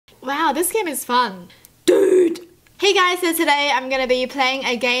Wow, this game is fun. Dude! Hey guys, so today I'm gonna be playing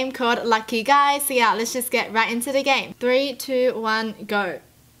a game called Lucky Guys. So yeah, let's just get right into the game. 3, 2, 1, go.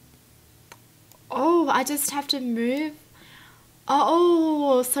 Oh, I just have to move.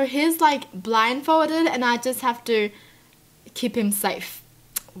 Oh, so he's like blindfolded and I just have to keep him safe.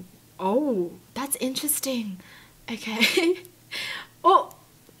 Oh, that's interesting. Okay. Oh,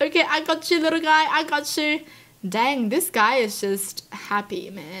 okay, I got you, little guy. I got you. Dang, this guy is just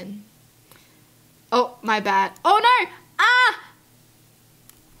happy, man. Oh, my bad. Oh, no! Ah!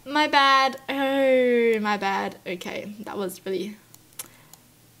 My bad. Oh, my bad. Okay, that was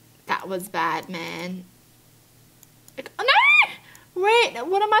bad, man. Oh, no! Wait,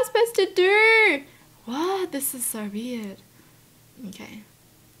 what am I supposed to do? What? This is so weird. Okay.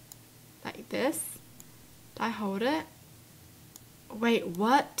 Like this. Do I hold it? Wait,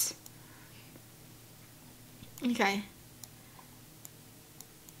 what? Okay.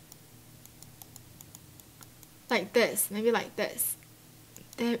 Like this. Maybe like this.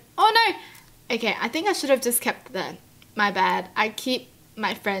 There. Oh no! Okay, I think I should have just kept the... My bad. I keep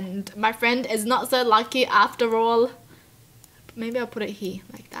my friend. My friend is not so lucky after all. Maybe I'll put it here.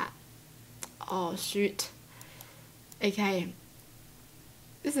 Like that. Oh, shoot. Okay.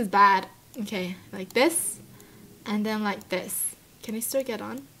 This is bad. Okay, like this. And then like this. Can he still get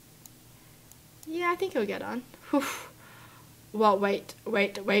on? Yeah, I think he'll get on. Whew. Well, wait,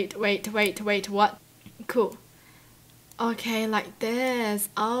 what? Cool. Okay, like this.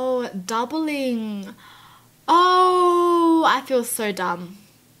 Oh, doubling. Oh, I feel so dumb.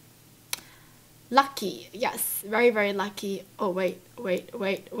 Lucky. Yes, very, very lucky. Oh, wait.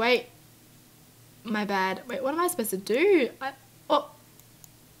 My bad. Wait, what am I supposed to do?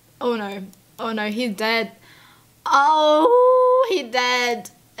 Oh no. Oh no, he's dead. Oh, he's dead.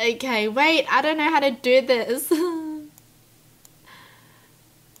 Okay, wait, I don't know how to do this.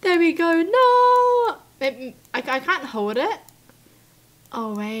 There we go. No! I can't hold it.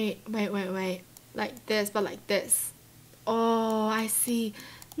 Oh, wait. Like this, but like this. Oh, I see.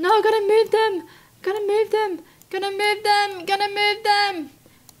 No, gotta move them. Gonna move them.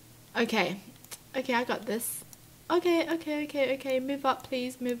 Okay, I got this. Okay. Move up,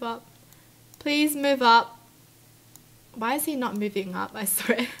 please. Move up. Please move up. Why is he not moving up? I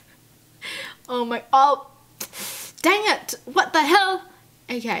swear. Oh my... Oh! Dang it! What the hell?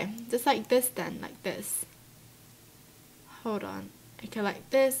 Okay, just like this then. Like this. Hold on. Okay, like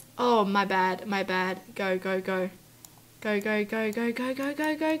this. Oh, my bad. Go.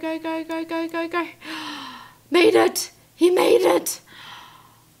 Made it! He made it!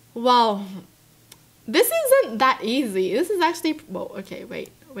 Wow. This isn't that easy. This is actually... Well, okay, wait.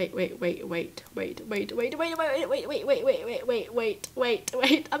 Wait.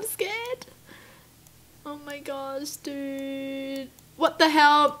 I'm scared. Oh my gosh, dude. What the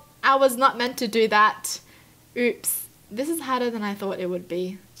hell? I was not meant to do that. Oops. This is harder than I thought it would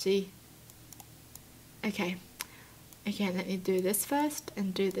be. Gee. Okay, let me do this first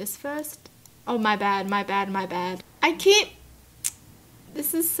and do this first. Oh, my bad. I keep...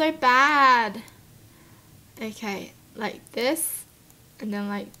 This is so bad. Okay, like this. And then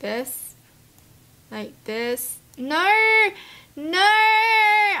like this. Like this. No!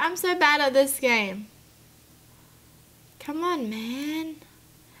 I'm so bad at this game. Come on, man.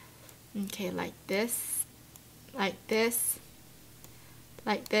 Okay, like this. Like this.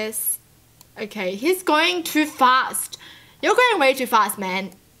 Like this. Okay, he's going too fast. You're going way too fast,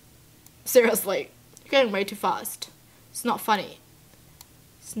 man. Seriously. You're going way too fast. It's not funny.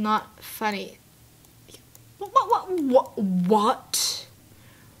 It's not funny.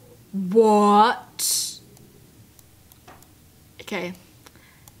 What? Okay.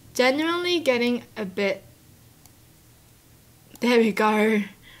 Genuinely getting a bit... There we go.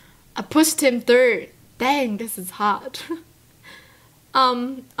 I pushed him through. Dang, this is hard.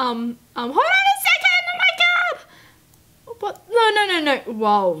 Hold on a second. Oh my god. What? No.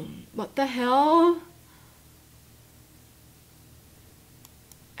 Whoa. What the hell?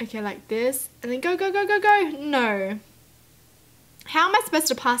 Okay, like this. And then go. No. How am I supposed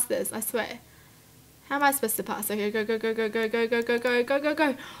to pass this? I swear. How am I supposed to pass? Okay, go.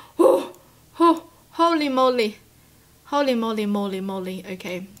 Oh, holy moly.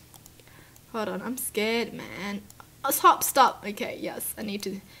 Okay. Hold on, I'm scared, man. Oh, stop. Okay, yes, I need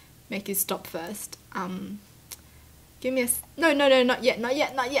to make you stop first. Give me a... No, not yet.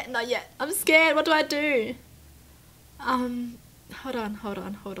 I'm scared. What do I do? Hold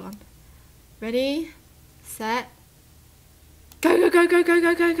on. Ready? Set. Go. Okay,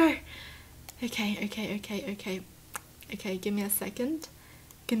 give me a second.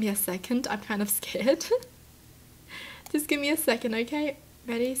 I'm kind of scared. Just give me a second, okay?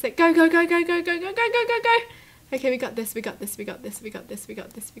 Ready, set, go, go, go, go, go, go, go, go, go, go, go. Okay, we got this, we got this, we got this, we got this, we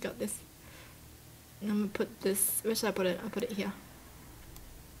got this, we got this. And I'm gonna put this, where should I put it? I'll put it here.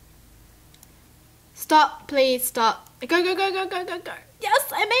 Stop, please, stop. Go, go, go, go, go, go, go.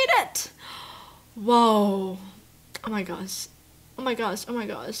 Yes, I made it. Whoa. Oh my gosh. Oh my gosh, oh my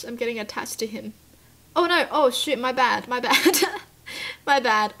gosh. I'm getting attached to him. Oh no, oh shoot, my bad, my bad. My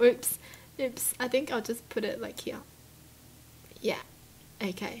bad, oops. Oops, I think I'll just put it like here. Yeah,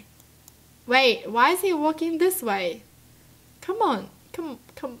 okay. Wait, why is he walking this way? Come on, come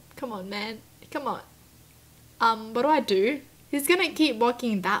on, man. Come on. What do I do? He's gonna keep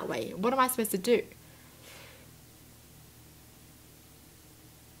walking that way. What am I supposed to do?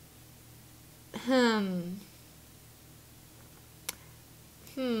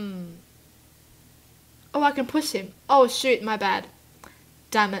 Oh, I can push him. Oh shoot, my bad.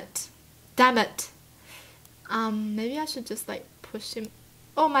 Damn it. Damn it. Maybe I should just like push him.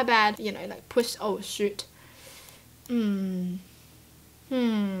 Oh, my bad. You know, like push. Oh shoot. Maybe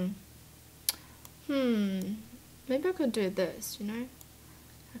I could do this, you know?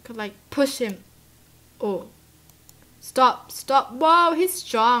 I could like push him. Oh. Stop, stop. Whoa, he's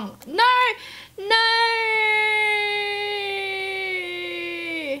strong. No! No!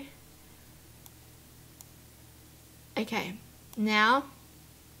 Okay, now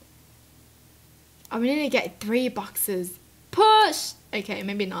we need to get 3 boxes. Push! Okay,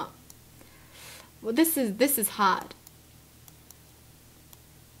 maybe not. Well, this is hard.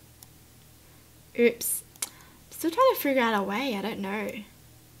 Oops. Still trying to figure out a way, I don't know.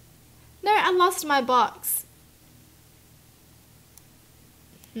 No, I lost my box.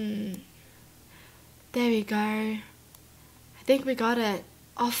 There we go. I think we got it.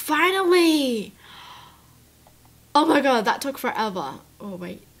 Oh, finally! Oh my god, that took forever. Oh,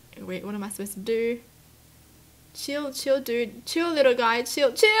 wait, what am I supposed to do? Chill, chill, dude. Chill, little guy.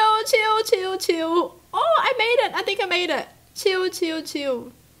 Chill, chill, chill, chill, chill. Oh, I made it. I think I made it. Chill, chill,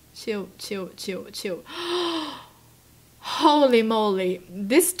 chill. Chill, chill, chill, chill. Holy moly.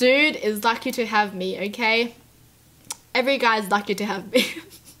 This dude is lucky to have me, okay? Every guy's lucky to have me.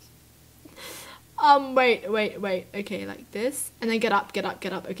 Wait. Okay, like this. And then get up.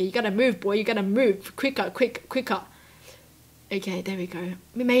 Okay, you gotta move, boy. You gotta move. Quicker. Okay, there we go.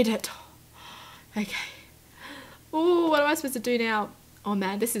 We made it. Okay. Oh, what am I supposed to do now? Oh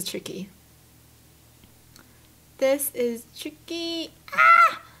man, this is tricky. This is tricky.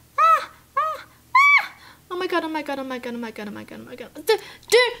 Oh my god.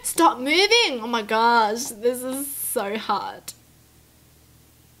 Dude, stop moving. Oh my gosh, this is so hard.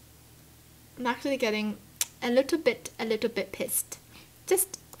 I'm actually getting a little bit pissed.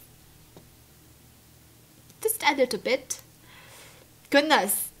 Just a little bit.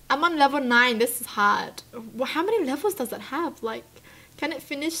 Goodness, I'm on level 9. This is hard. Well, how many levels does it have? Like, can it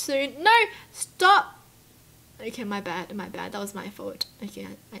finish soon? No, stop. Okay, my bad. That was my fault. Okay,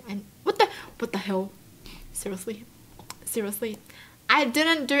 what the hell? Seriously. I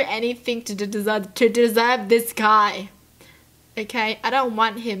didn't do anything to deserve this guy. Okay, I don't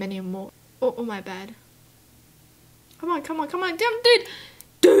want him anymore. Oh my bad. Come on. Damn,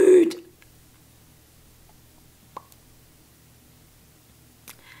 dude.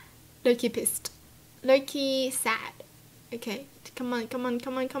 Low-key pissed. Low-key sad. Okay, come on.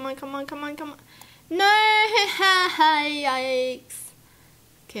 No! Yikes.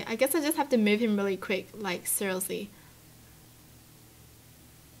 Okay, I guess I just have to move him really quick. Like, seriously.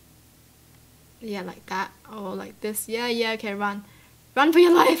 Yeah, like that. Oh, like this. Yeah, okay, run. Run for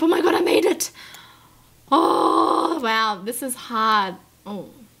your life. Oh my god, I made it. Oh, wow, this is hard.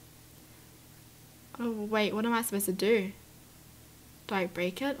 Oh, wait, what am I supposed to do? Do I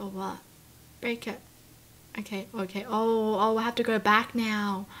break it or what? Break it. Okay. Oh, I have to go back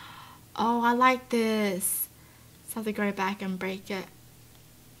now. Oh, I like this. So I have to go back and break it.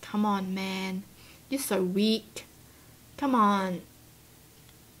 Come on, man. You're so weak. Come on.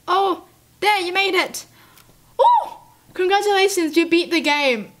 Oh, there, you made it. Oh, congratulations, you beat the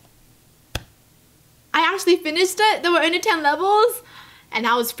game. I actually finished it. There were only 10 levels and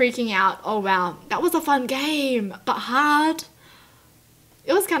I was freaking out. Oh, wow. That was a fun game, but hard.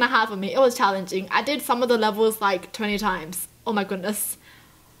 It was kind of hard for me. It was challenging. I did some of the levels like 20 times. Oh my goodness.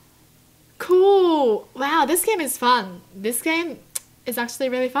 Cool. Wow, this game is fun. This game is actually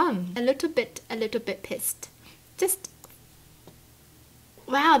really fun. A little bit pissed.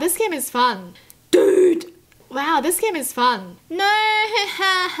 Wow, this game is fun. Dude. Wow, this game is fun. No.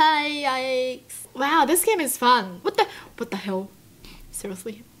 Yikes. Wow, this game is fun. What the hell?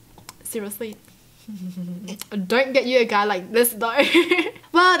 Seriously. Don't get you a guy like this though.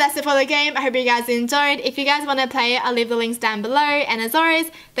 Well, that's it for the game. I hope you guys enjoyed. If you guys want to play it, I'll leave the links down below. And as always,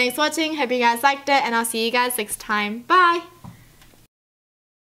 thanks for watching. Hope you guys liked it, and I'll see you guys next time. Bye!